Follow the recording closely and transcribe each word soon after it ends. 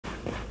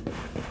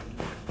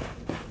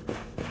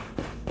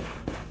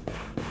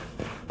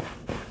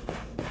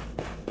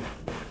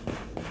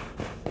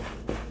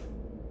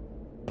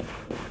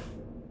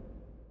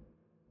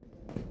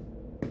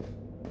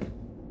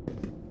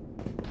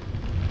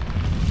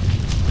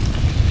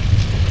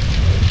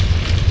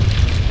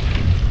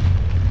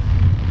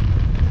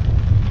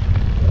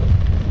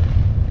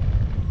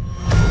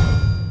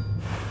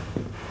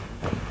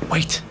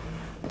Wait,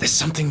 there's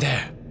something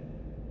there.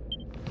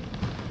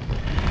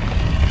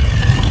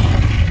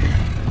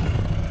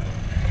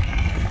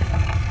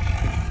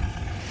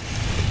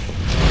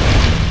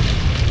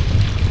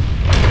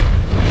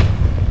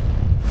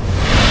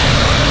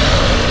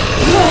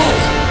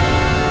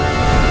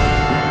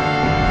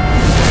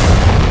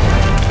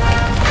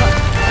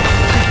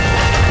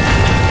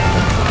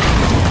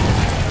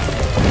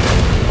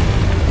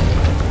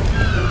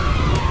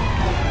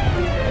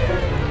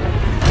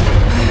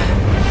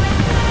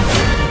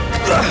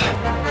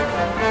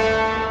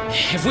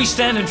 If we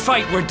stand and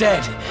fight, we're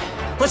dead.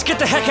 Let's get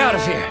the heck out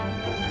of here.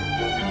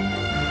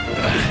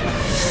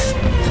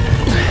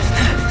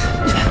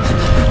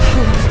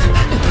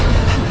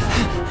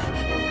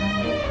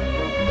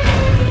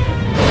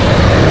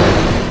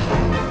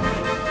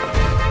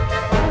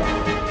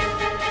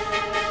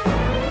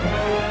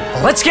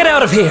 Let's get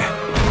out of here.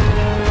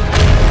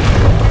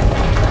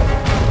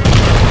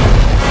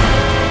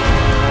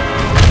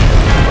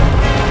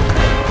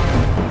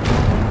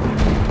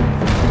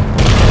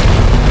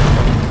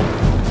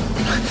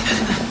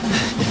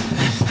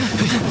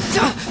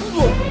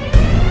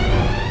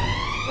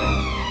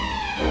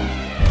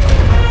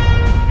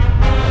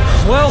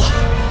 Well,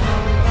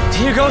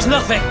 here goes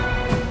nothing.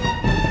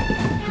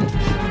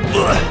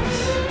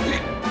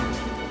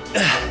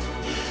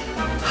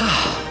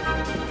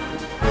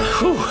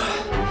 Whew.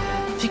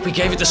 I think we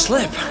gave it the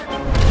slip.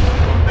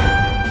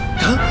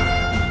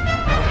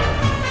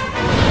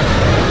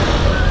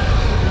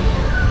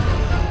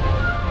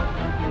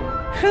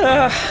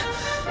 Huh?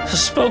 I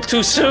spoke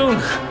too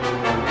soon.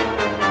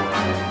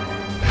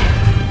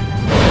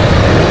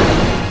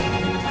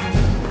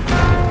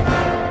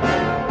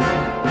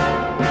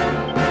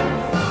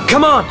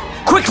 Come on,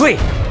 quickly!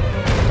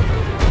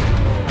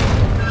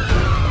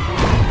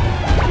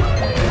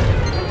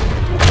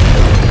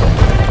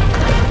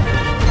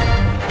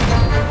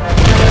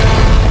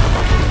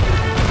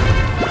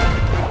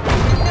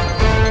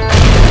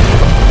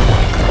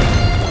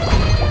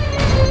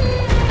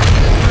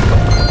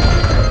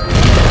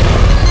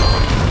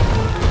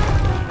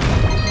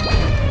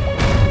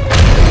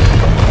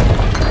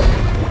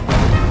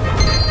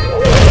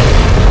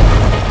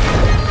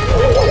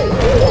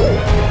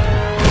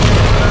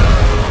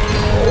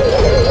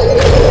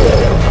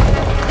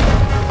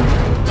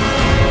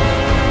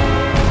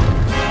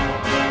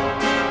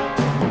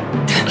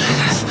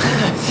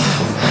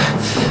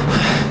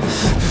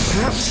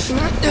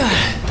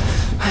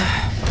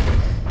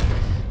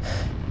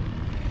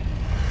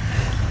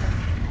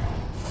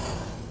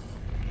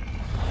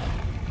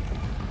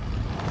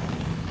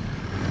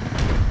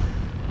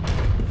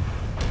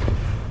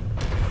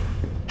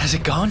 Has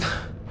it gone?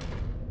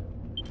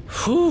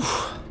 Whew,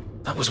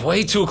 that was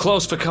way too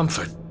close for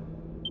comfort.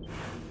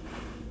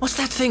 What's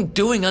that thing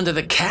doing under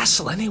the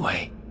castle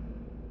anyway?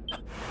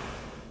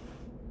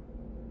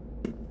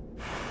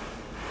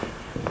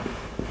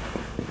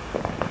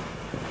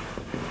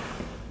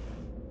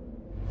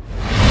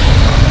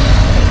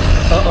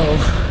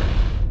 Uh-oh.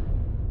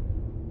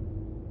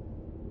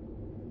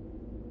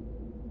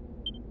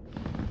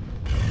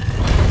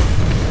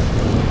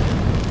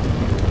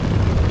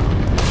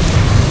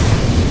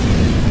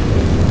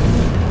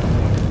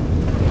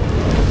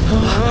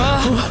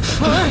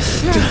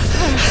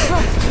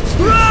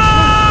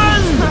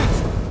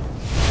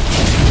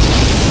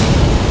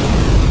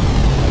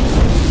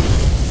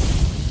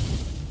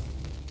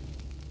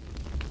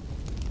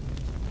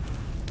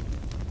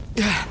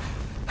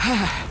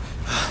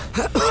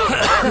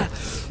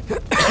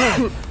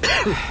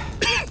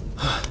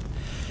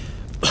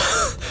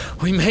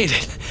 We made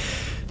it.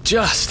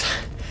 Just.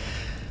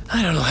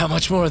 I don't know how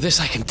much more of this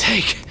I can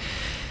take.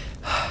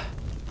 Huh?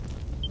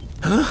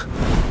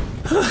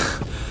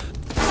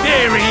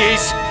 There he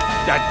is!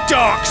 The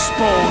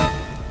Darkspawn!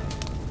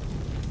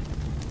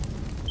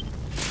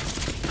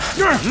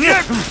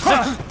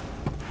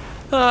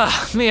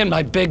 Ah, me and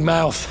my big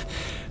mouth.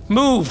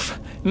 Move!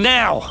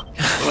 Now!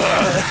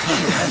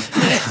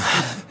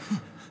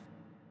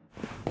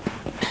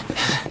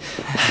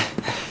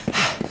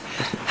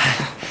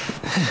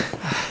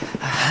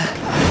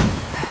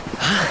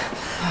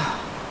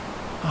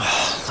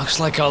 Looks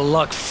like our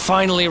luck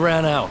finally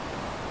ran out.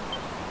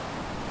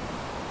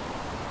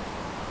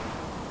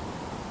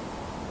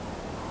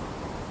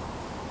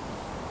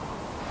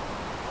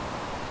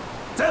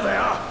 There they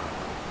are!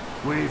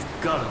 We've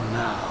got them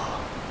now.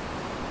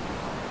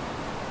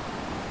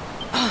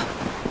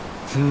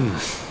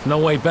 No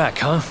way back,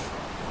 huh?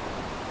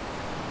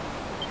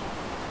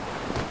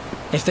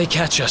 If they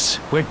catch us,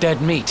 we're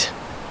dead meat.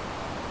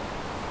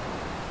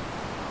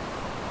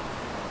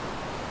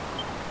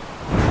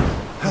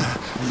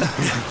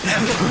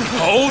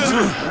 Hold!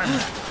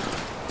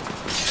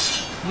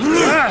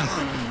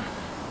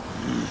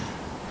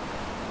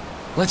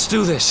 Let's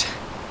do this.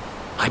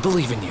 I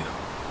believe in you.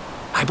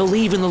 I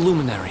believe in the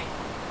Luminary.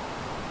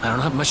 I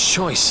don't have much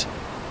choice.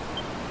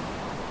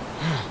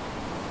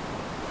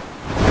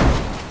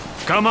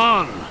 Come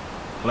on!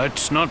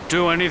 Let's not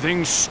do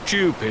anything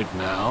stupid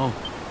now.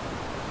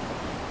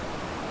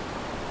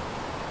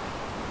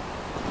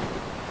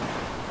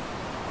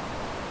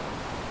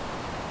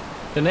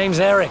 The name's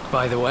Eric,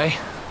 by the way.